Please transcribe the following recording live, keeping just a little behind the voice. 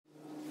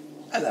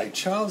Hello,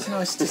 Charles.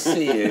 Nice to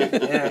see you.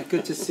 Yeah,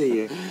 good to see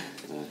you.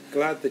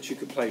 Glad that you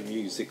could play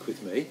music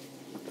with me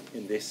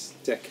in this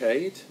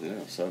decade.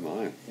 Yeah, so am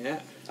I. Yeah.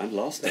 And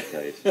last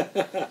decade.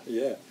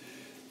 Yeah.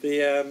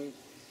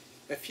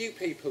 A few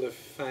people have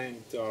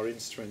found our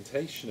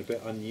instrumentation a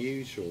bit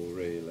unusual,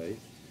 really,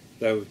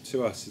 though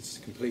to us it's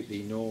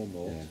completely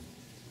normal.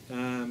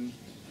 Yeah.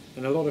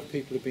 And a lot of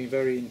people have been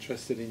very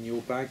interested in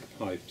your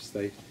bagpipes.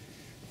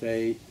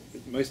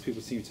 Most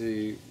people seem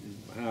to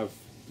have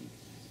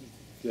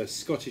the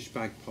Scottish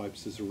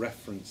bagpipes as a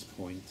reference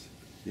point.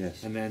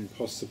 Yes. And then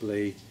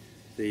possibly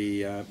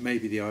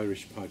maybe the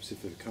Irish pipes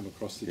if they've come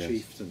across the Yes.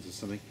 chieftains or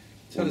something.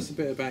 Tell us a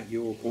bit about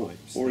your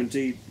pipes. Or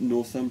indeed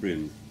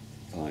Northumbrian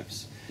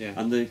pipes. Yeah.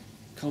 And the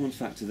common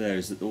factor there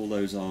is that all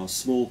those are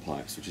small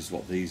pipes, which is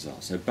what these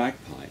are. So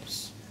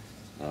bagpipes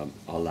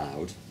are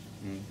loud,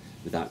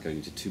 without going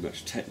into too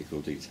much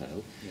technical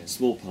detail. Yeah.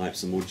 Small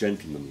pipes are more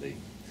gentlemanly.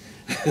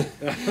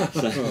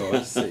 Oh,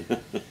 I see.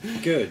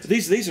 Good.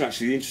 These are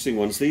actually the interesting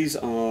ones. These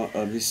are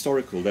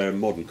historical. They're a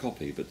modern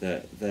copy, but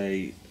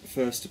they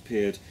first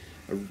appeared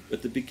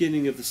at the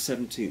beginning of the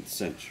 17th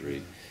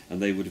century,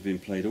 and they would have been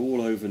played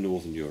all over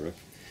Northern Europe.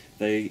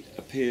 They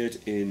appeared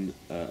in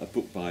a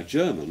book by a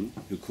German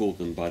who called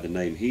them by the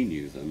name he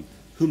knew them,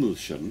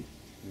 Hummelchen,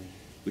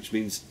 which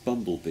means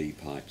bumblebee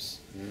pipes.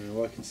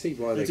 Well, I can see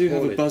why They they do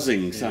call have a it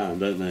buzzing that,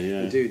 sound, don't they?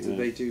 Yeah.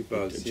 They do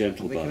buzz. A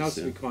gentle They can buzz,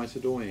 also be quite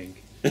annoying.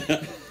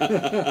 Yeah.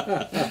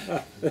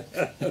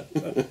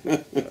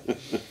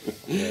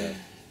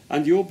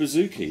 And your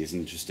bouzouki is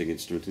an interesting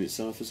instrument in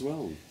itself as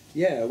well.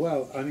 Yeah,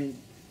 well, I mean,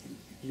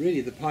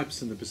 really the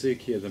pipes and the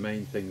bouzouki are the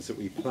main things that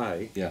we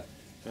play. Yeah.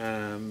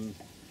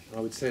 I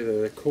would say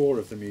they're the core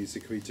of the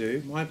music we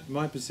do. My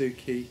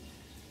bouzouki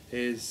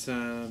is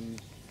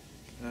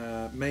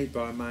made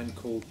by a man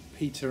called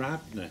Peter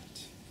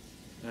Abnett,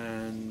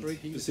 and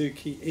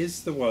bouzouki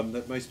is the one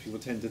that most people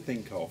tend to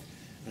think of.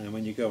 And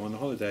when you go on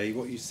holiday,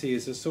 what you see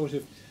is a sort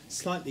of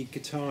slightly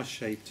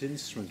guitar-shaped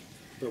instrument,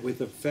 but with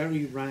a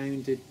very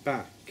rounded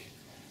back.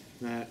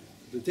 Now,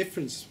 the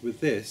difference with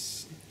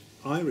this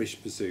Irish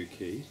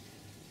bouzouki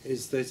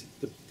is that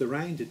the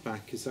rounded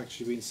back has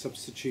actually been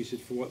substituted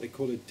for what they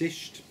call a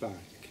dished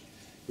back,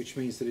 which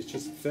means that it's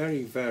just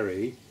very,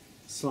 very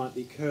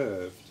slightly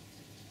curved,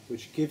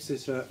 which gives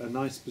it a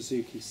nice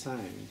bouzouki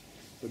sound,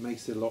 but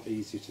makes it a lot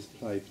easier to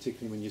play,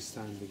 particularly when you're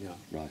standing up.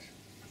 Right.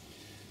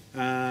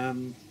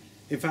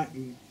 In fact,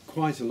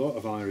 quite a lot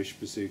of Irish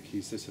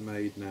bouzouki's that are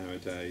made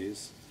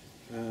nowadays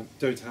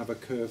don't have a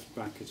curved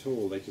back at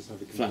all. They just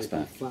have a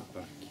completely flat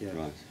back. Yeah.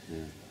 Right.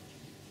 Yeah.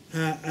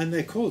 And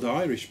they're called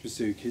Irish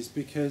bouzoukis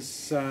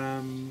because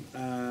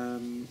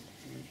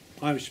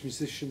Irish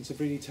musicians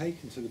have really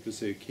taken to the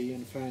bouzouki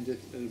and found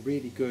it a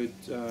really good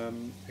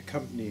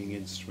accompanying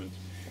instrument.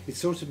 It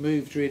sort of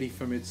moved really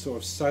from its sort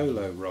of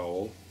solo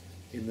role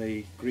in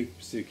the Greek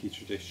bouzouki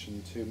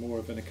tradition to more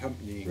of an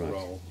accompanying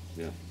role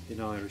in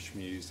Irish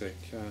music.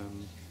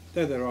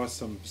 Though there are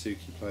some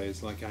bouzouki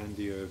players like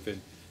Andy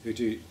Irvine who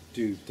do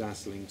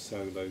dazzling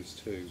solos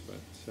too.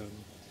 But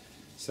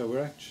so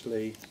we're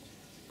actually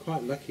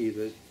quite lucky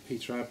that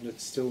Peter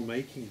Abnett's still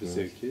making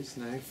bouzoukis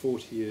now,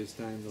 40 years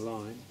down the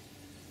line,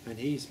 and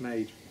he's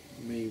made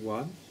me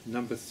one,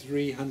 number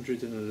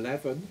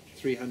 311,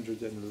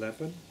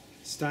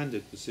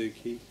 standard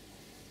bouzouki,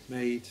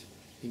 made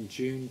in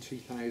June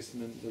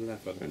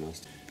 2011. Very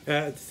nice.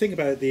 The thing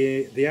about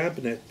the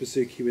Abnett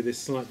bouzouki with this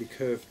slightly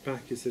curved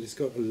back is that it's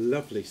got a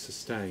lovely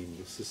sustain.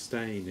 The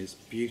sustain is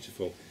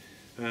beautiful.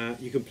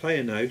 You can play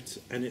a note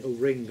and it'll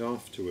ring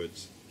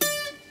afterwards.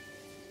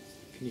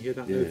 Can you hear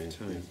that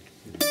overtone?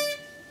 Yeah.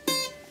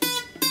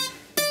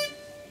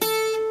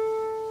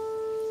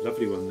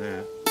 Lovely one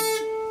there.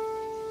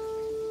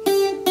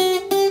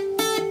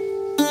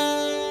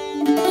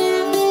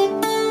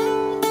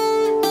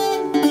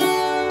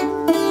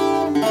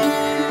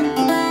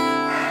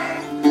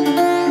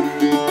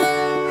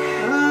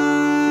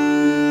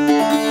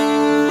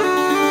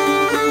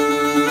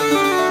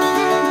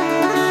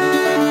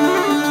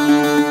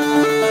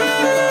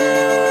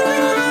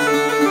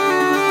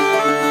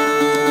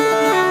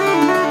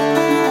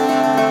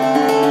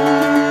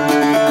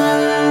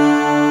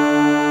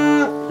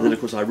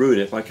 I ruin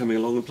it by coming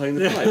along and playing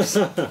the pipes.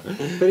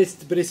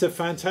 but it's a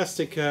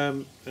fantastic.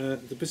 The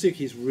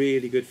bouzouki is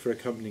really good for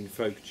accompanying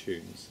folk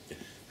tunes,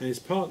 and it's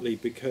partly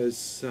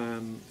because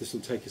this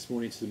will take us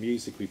more into the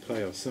music we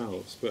play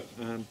ourselves, but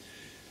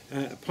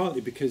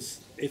partly because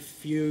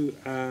if you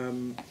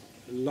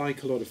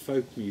like a lot of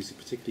folk music,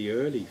 particularly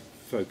early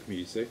folk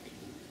music,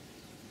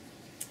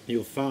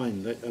 you'll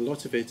find that a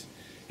lot of it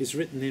is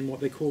written in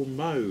what they call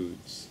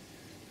modes.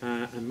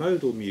 And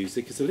modal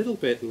music is a little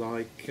bit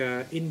like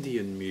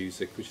Indian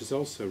music, which is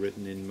also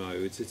written in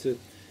modes.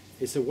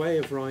 It's a way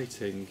of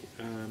writing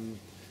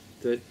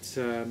that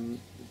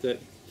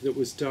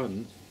was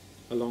done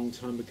a long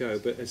time ago,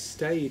 but has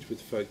stayed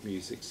with folk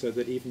music, so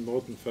that even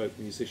modern folk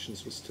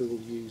musicians will still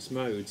use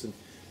modes. And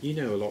you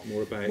know a lot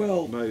more about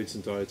modes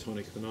and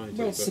diatonic than I do.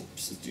 Well,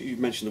 you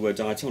mentioned the word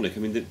diatonic.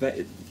 I mean,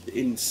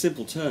 in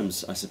simple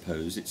terms, I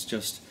suppose it's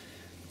just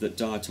that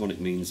diatonic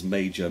means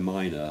major,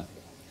 minor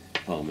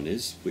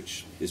harmonies,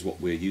 which is what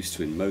we're used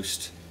to in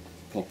most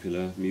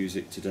popular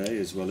music today,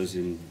 as well as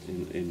in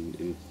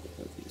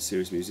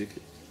serious music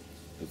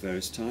of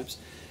various types.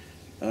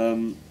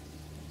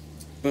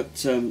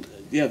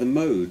 Yeah, the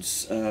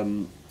modes.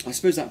 I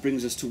suppose that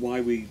brings us to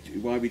why we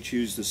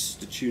choose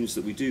the tunes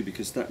that we do,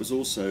 because that was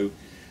also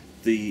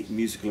the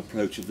musical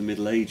approach of the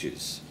Middle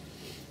Ages,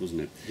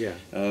 wasn't it? Yeah.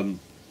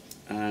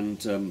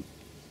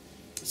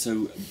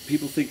 So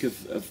people think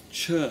of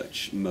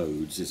church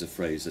modes is a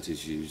phrase that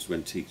is used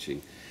when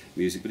teaching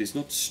music, but it's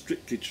not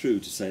strictly true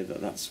to say that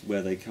that's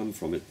where they come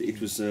from.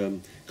 It was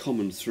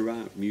common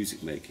throughout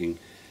music making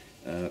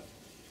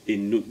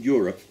in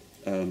Europe,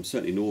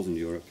 certainly Northern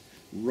Europe,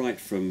 right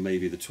from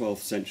maybe the 12th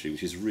century,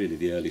 which is really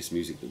the earliest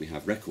music that we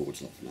have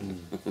records of now.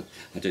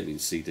 I don't mean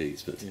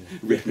CDs, but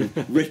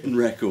written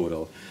record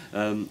of.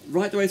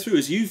 Right the way through,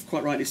 as you've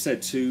quite rightly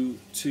said, to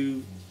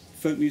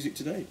folk music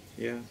today.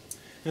 Yeah.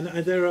 And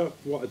there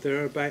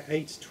are about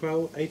 8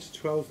 to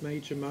 12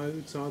 major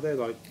modes, are there?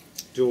 Like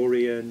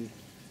Dorian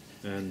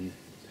and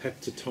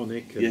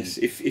heptatonic and yes,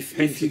 if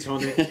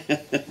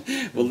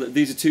pentatonic. Well,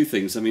 these are two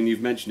things. I mean,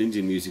 you've mentioned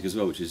Indian music as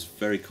well, which is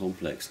very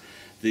complex.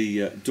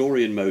 The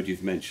Dorian mode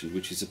you've mentioned,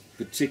 which is a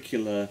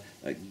particular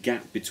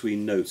gap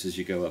between notes as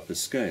you go up a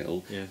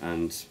scale,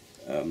 and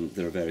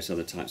there are various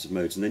other types of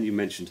modes. And then you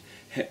mentioned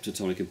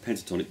heptatonic and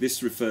pentatonic.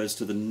 This refers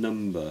to the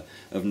number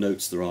of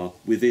notes there are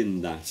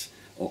within that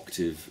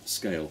octave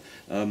scale.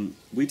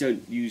 We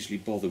don't usually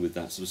bother with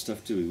that sort of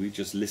stuff, do we? We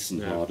just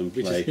listen hard and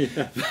play.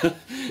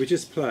 We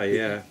just play,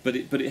 yeah. But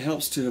it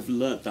helps to have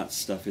learnt that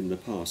stuff in the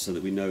past, so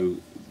that we know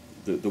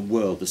the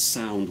world, the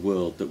sound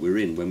world that we're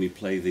in when we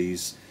play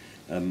these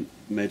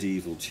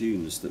medieval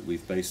tunes that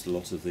we've based a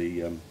lot of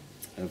the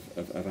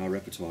of our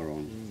repertoire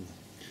on.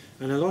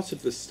 And a lot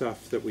of the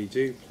stuff that we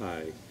do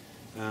play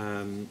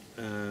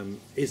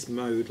is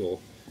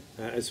modal.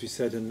 As we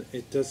said, and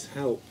it does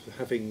help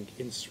having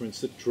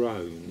instruments that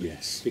drone,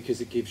 yes, because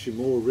it gives you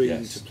more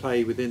room to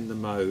play within the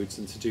modes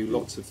and to do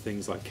lots of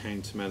things like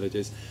counter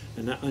melodies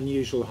and that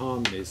unusual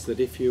harmonies that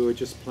if you were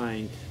just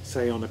playing,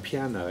 say, on a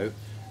piano,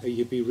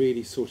 you'd be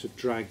really sort of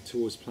dragged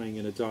towards playing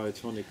in a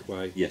diatonic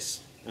way.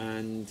 Yes.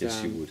 And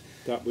yes, you would.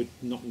 That would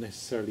not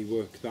necessarily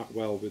work that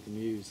well with the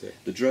music.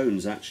 The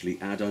drones actually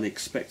add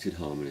unexpected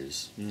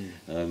harmonies,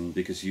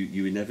 because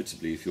you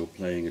inevitably, if you're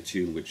playing a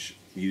tune which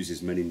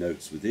uses many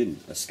notes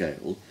within a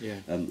scale,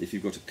 if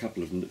you've got a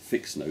couple of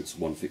fixed notes,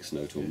 one fixed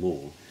note or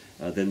more,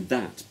 then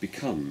that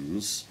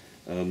becomes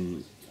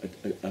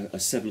a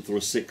seventh or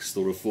a sixth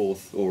or a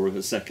fourth or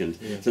a second.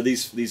 So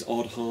these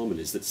odd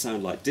harmonies that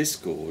sound like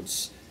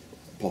discords,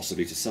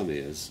 possibly to some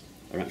ears,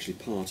 are actually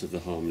part of the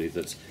harmony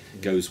that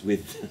goes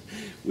with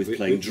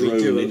playing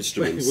drone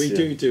instruments.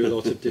 We do a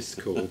lot of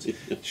discords.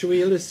 Shall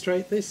we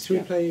illustrate this? Shall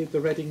we play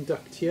the Red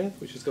Inductia,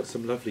 which has got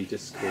some lovely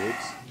discords?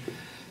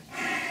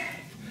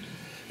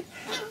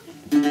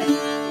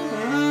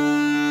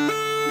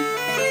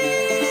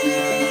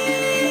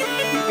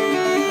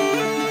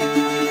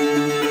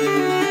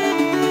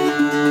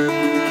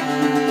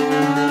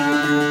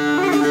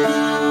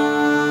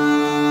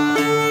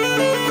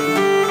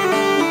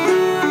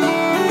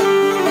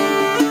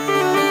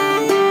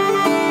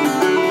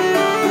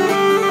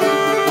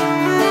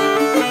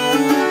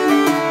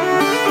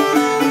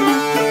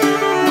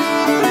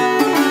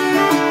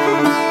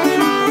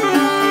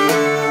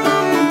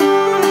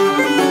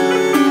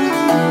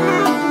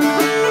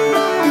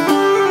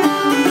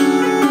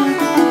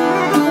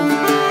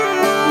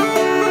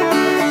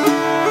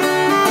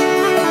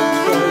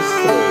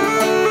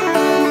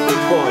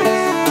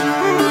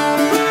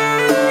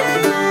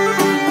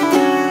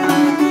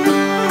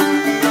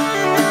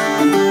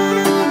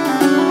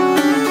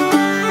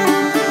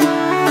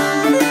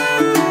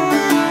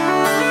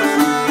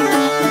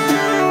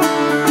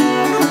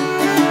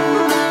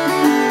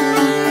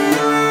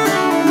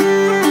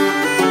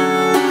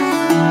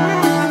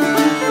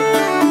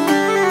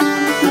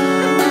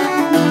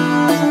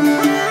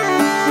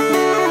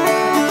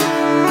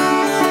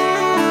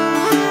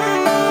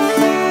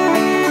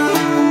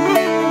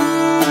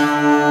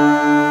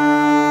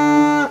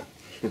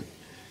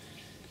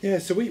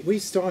 So we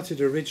started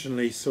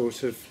originally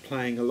sort of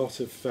playing a lot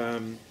of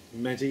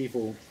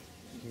medieval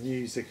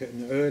music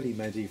and early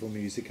medieval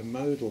music and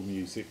modal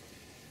music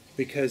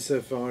because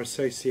of our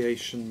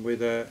association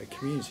with a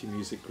community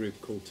music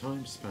group called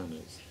Time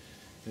Spanners,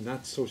 and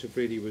that sort of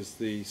really was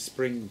the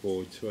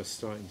springboard to us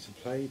starting to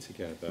play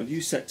together. Well,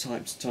 you set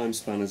Time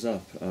Spanners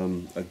up,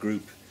 a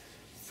group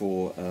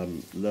for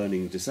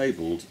learning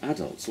disabled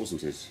adults,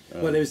 wasn't it?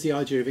 Well, there was the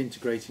idea of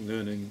integrating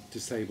learning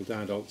disabled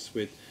adults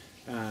with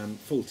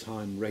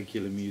full-time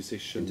regular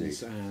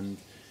musicians and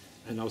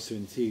also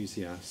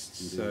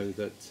enthusiasts, so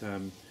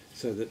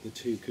that the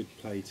two could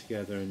play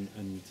together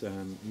and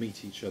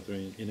meet each other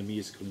in a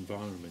musical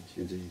environment.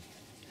 Indeed.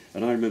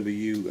 And I remember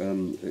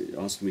you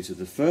asking me to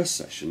the first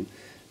session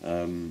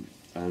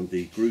and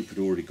the group had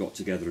already got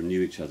together and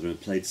knew each other and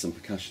played some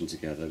percussion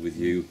together with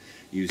you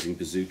using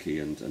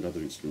bouzouki and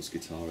other instruments,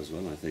 guitar as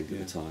well, I think, at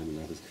the time,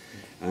 and others.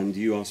 And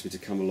you asked me to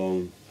come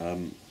along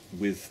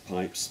with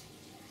pipes,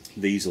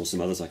 these or some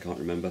others, I can't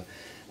remember,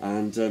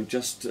 and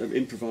just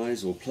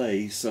improvise or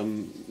play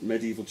some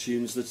medieval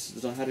tunes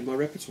that I had in my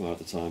repertoire at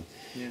the time,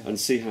 and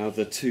see how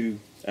the two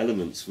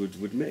elements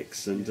would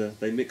mix, and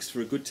they mixed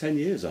for a good 10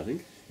 years, I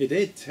think. It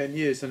did, 10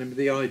 years, and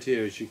the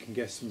idea, as you can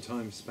guess from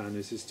time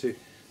spanners, is to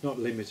not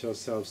limit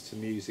ourselves to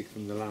music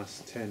from the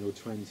last 10 or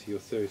 20 or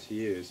 30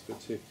 years, but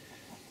to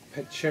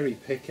cherry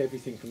pick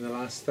everything from the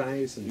last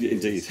 1,000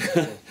 years. Indeed.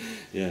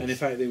 Yeah. And in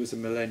fact there was a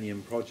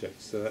millennium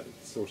project, so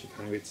that's sort of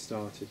how it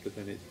started, but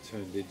then it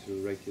turned into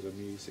a regular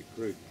music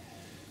group.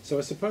 So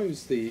I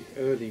suppose the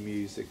early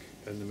music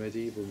and the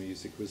medieval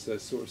music was a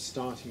sort of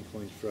starting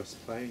point for us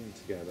playing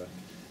together,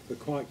 but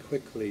quite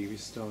quickly we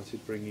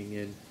started bringing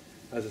in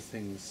other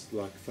things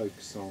like folk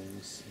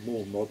songs,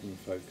 more modern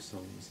folk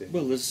songs.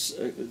 Well,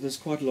 there's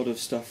quite a lot of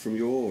stuff from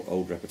your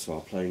old repertoire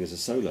playing as a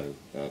solo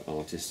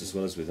artist, as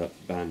well as with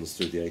bands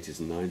through the 80s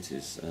and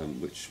 90s,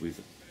 which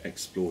we've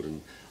explored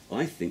and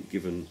I think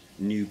given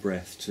new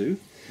breath to.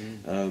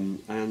 And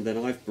then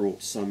I've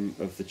brought some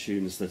of the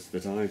tunes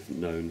that I've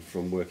known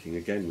from working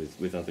again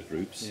with other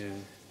groups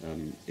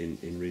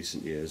in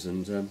recent years,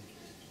 and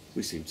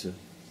we seem to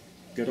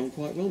get on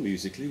quite well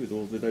musically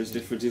with those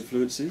different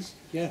influences.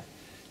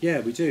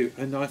 Yeah, we do,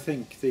 and I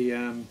think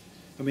I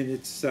mean,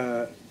 it's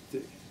some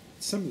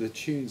of the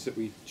tunes that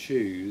we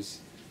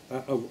choose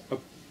are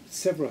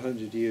several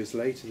hundred years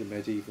later than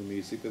medieval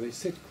music, but they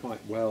sit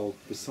quite well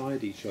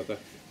beside each other.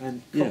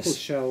 And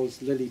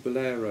Cockleshell's Lily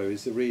Bolero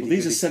is a really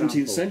these good are 17th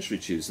example. century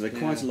tunes, so they're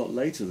quite a lot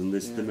later than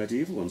the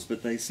medieval ones,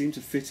 but they seem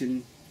to fit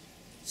in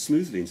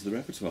smoothly into the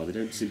repertoire. They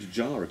don't seem to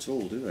jar at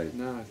all, do they?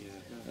 No.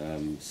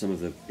 Some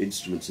of the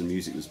instruments and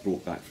music that was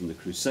brought back from the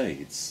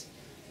Crusades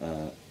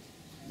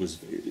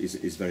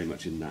is very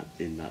much in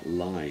that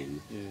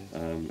line.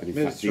 And in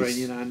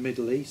Mediterranean fact, and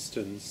Middle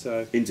Eastern.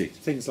 So indeed,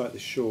 things like the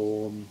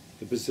shawm,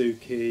 the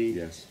bouzouki,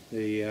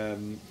 the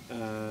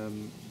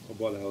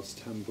what else?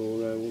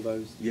 Tamburo, all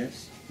those.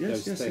 Yes,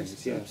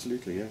 things. Yeah,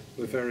 absolutely. Yeah,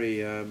 we're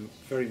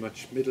very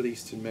much Middle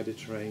Eastern,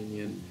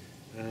 Mediterranean,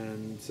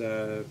 and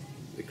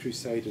the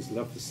Crusaders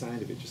love the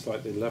sound of it, just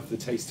like they love the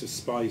taste of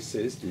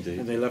spices,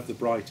 and they love the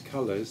bright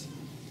colours.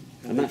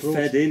 And that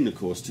fed in, of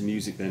course, to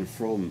music then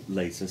from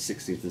later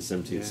 16th and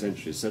 17th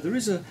centuries. So there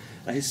is a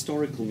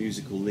historical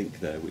musical link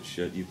there, which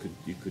you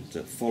could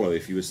follow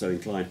if you were so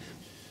inclined.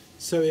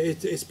 So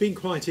it's been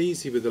quite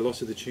easy with a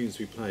lot of the tunes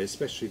we play,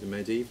 especially the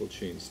medieval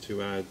tunes,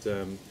 to add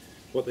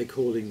what they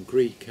call in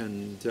Greek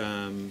and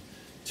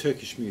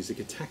Turkish music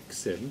a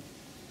taksim,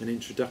 an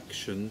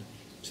introduction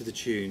to the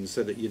tune,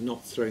 so that you're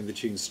not throwing the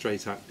tune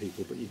straight at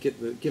people, but you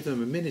give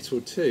them a minute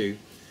or two,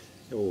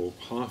 or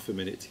half a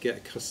minute, to get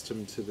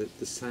accustomed to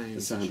the sound.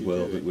 The sound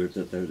world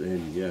that they're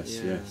in.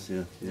 Yes.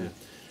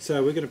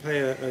 So we're going to play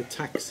a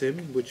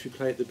taksim, which we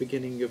play at the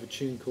beginning of a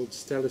tune called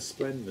Stella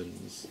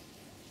Splendens.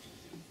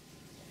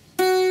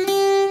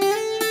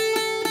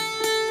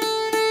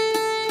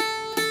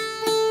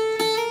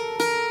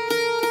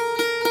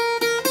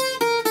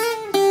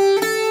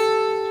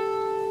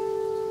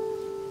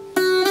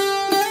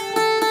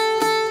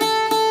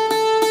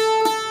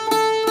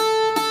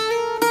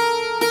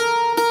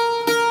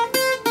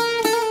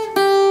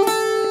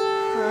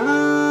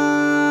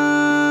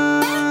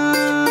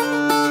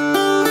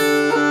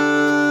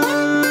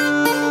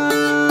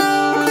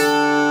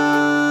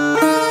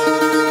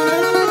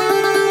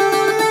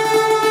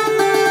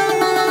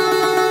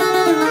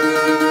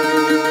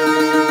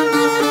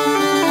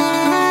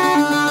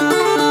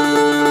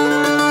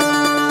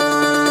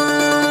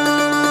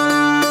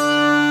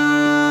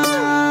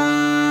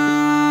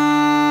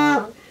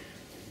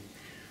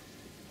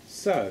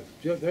 So,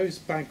 those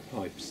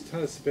bagpipes,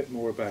 tell us a bit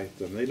more about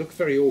them. They look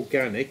very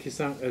organic. Is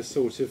that a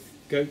sort of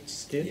goat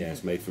skin? Yeah,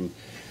 it's made from,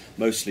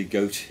 mostly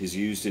goat is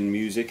used in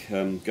music,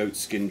 goat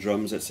skin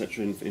drums,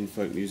 etc. in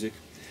folk music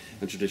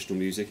and traditional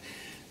music.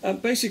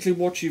 Basically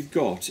what you've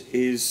got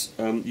is,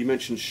 you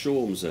mentioned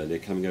shawms earlier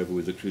coming over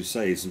with the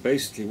Crusades, and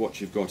basically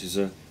what you've got is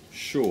a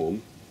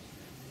shawm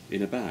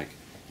in a bag,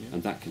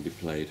 and that can be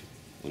played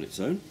on its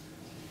own.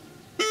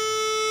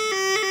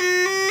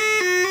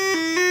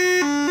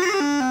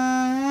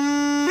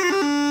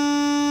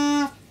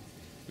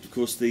 Of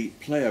course, the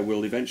player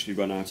will eventually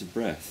run out of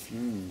breath,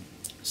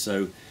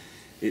 so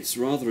it's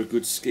rather a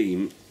good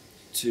scheme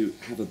to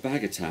have a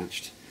bag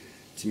attached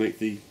to make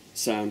the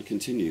sound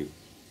continue.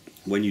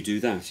 When you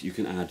do that, you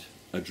can add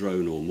a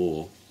drone or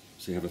more,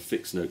 so you have a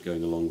fixed note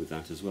going along with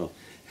that as well,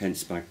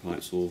 hence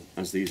bagpipes, or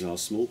as these are,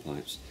 small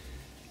pipes.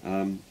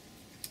 I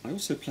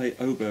also play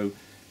oboe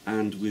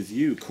and, with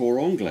you, cor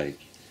anglais.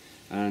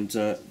 And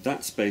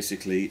that's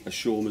basically a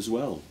shawm as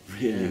well,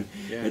 really.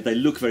 They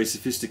look very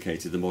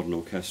sophisticated, the modern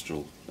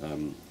orchestral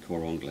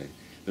cor anglais,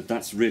 but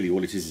that's really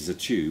all it is a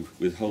tube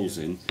with holes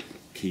in,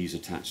 keys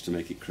attached to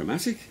make it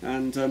chromatic,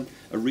 and a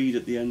reed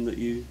at the end that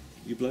you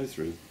blow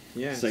through.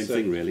 Yeah, Same so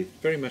thing really.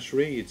 very much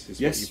reeds is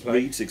Yes, what you play.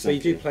 reeds, exactly.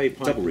 But you do play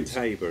pipe Double and reeds.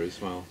 tabor as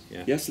well.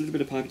 Yeah. Yes, a little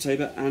bit of pipe and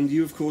tabor, and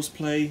you of course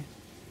play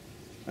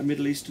a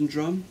Middle Eastern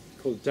drum.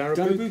 Called darabuka.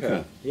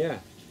 Darabuka. Yeah.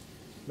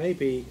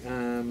 Maybe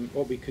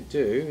what we could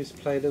do is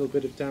play a little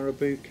bit of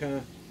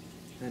darabuka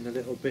and a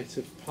little bit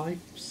of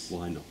pipes.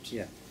 Why not?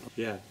 Yeah.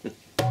 Yeah.